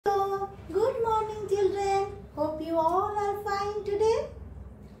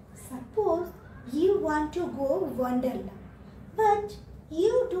want to go Wonderland, but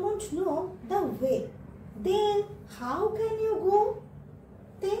you don't know the way. Then how can you go?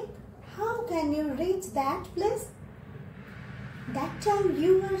 Think, how can you reach that place? That time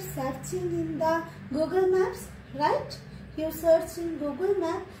you are searching in the Google Maps, right? You search in Google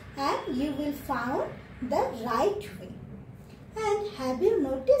Map and you will find the right way. And have you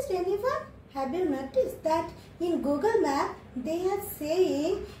noticed anyone? Have you noticed that in Google Map they are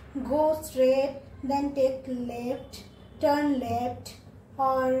saying go straight, then take left, turn left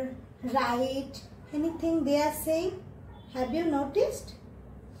or right, anything they are saying? Have you noticed?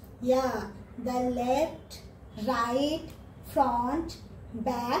 Yeah, the left, right, front,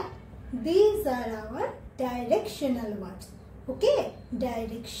 back, these are our directional words. Okay,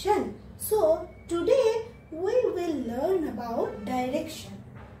 direction. So today we will learn about direction.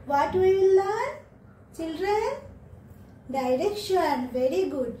 What we will learn, children? Direction. Very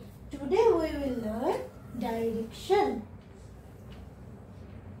good. Today we will learn direction.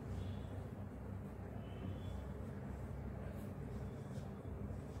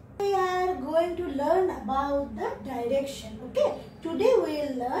 We are going to learn about the direction. Okay, today we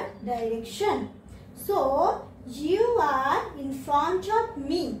will learn direction. So you are in front of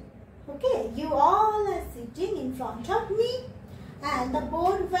me. Okay, you all are sitting in front of me. And the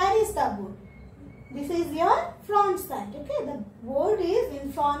board, where is the board? This is your front side. Okay, the board is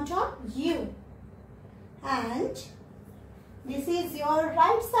in front of you. And this is your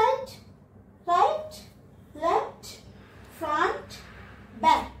right side. Right, left, front,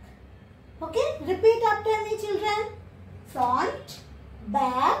 back. Okay, repeat after me, children. Front,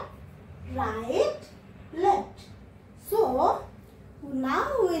 back, right, left. So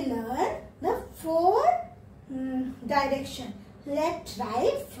now we learn the four direction: left,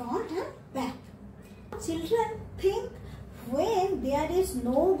 right, front and back. Children, think, when there is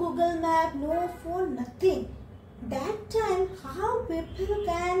no Google Map, no phone, nothing, that time how people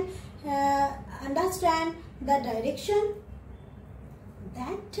can understand the direction?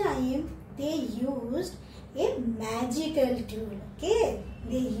 That time they used a magical tool. Okay,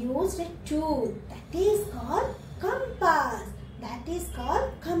 they used a tool that is called compass. That is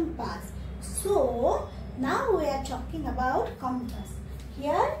called compass. So now we are talking about compass.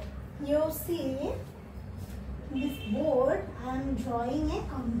 Here you see this board. I am drawing a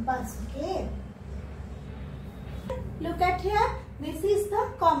compass. Okay, look at here. This is the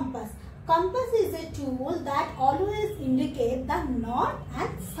compass. Compass is a tool that always indicates the north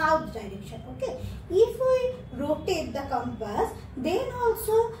and south direction. Okay, if we rotate the compass, then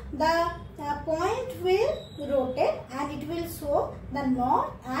also the point will rotate and it will show the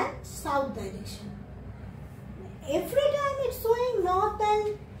north and south direction. Every time it's showing north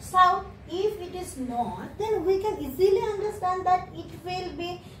and south. If it is north, then we can easily understand that it will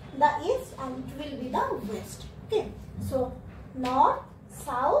be the east and it will be the west. Okay, so north,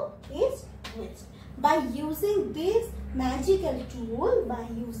 south, east, west. By using this magical tool, by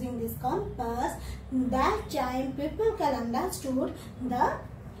using this compass, that time people can understood the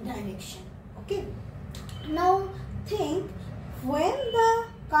direction. Okay. Now think, when the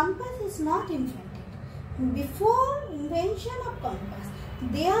compass is not invented, before invention of compass,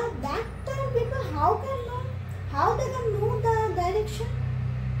 that time people how they can know the direction?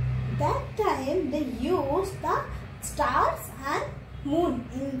 That time they use the stars and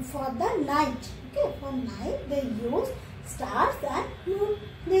moon for the night. Okay, for night they use stars and moon.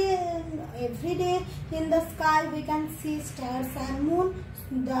 Every day in the sky we can see stars and moon.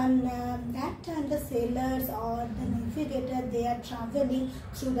 Then that time the sailors or the navigator, they are traveling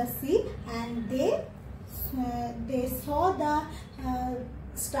through the sea and they saw the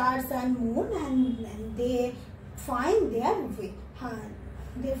stars and moon and they find their way.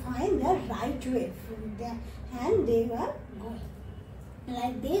 They find their right way from there and they were going.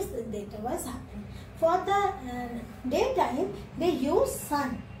 Like this, that was happening. For the daytime, they use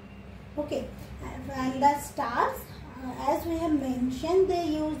sun. Okay, and the stars, as we have mentioned, they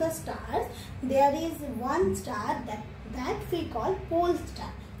use the stars. There is one star that we call pole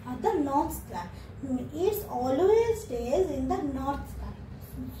star or the north star. It always stays in the north star.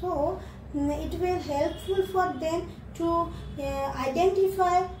 So it will helpful for them to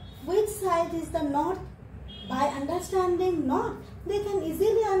identify which side is the north. By understanding north, they can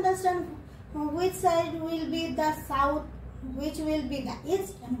easily understand which side will be the south, which will be the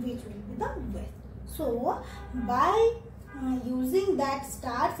east and which will be the west. So by using that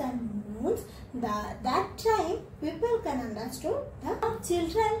stars and moons, that time people can understand. Now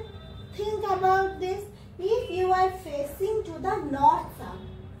children, think about this. If you are facing to the north side,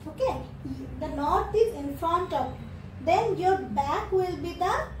 okay, the north is in front of you, then your back will be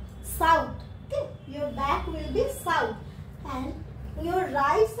the south. Okay, your back will be south, and your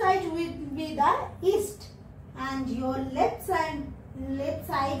right side will be the east, and your left side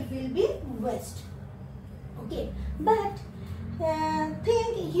will be west. Okay, but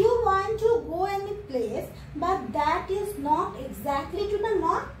think you want to go any place, but that is not exactly to the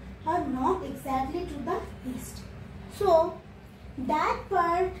north or not exactly to the east. So that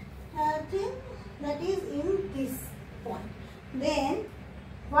part thing that is in this point. Then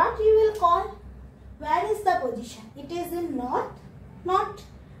what you will call, where is the position? It is in north, not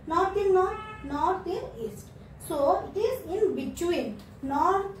in north, north in east. So it is in between,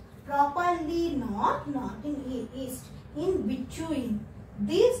 north properly north, not in east, in between.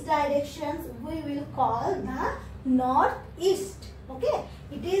 These directions we will call the northeast. Okay,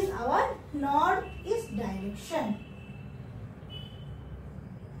 it is our northeast direction.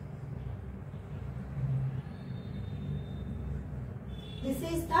 This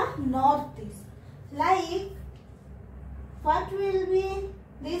is the northeast. Like, what will be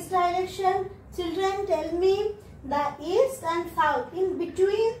this direction? Children, tell me the east and south. In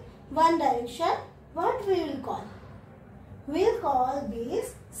between one direction, what we will call? We will call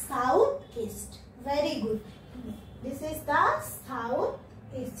this southeast. Very good. This is the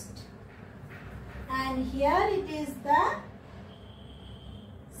southeast. And here it is the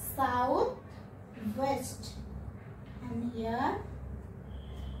southwest. And here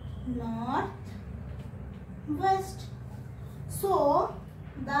northwest. So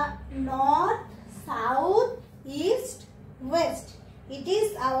the north, south, east, west, it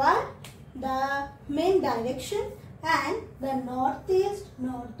is the main direction, and the northeast,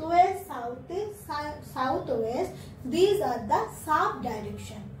 northwest, southeast, southwest, these are the sub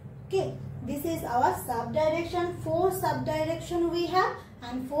direction. Okay, this is our sub direction. 4 sub direction we have,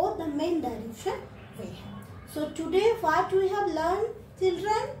 and 4 the main direction we have. So today what we have learned,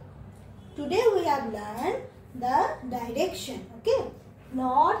 children? Today we have learned the direction. Okay,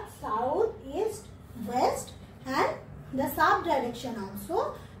 north, south, east, west, and the sub direction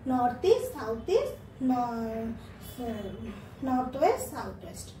also, northeast, southeast, northwest,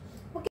 southwest.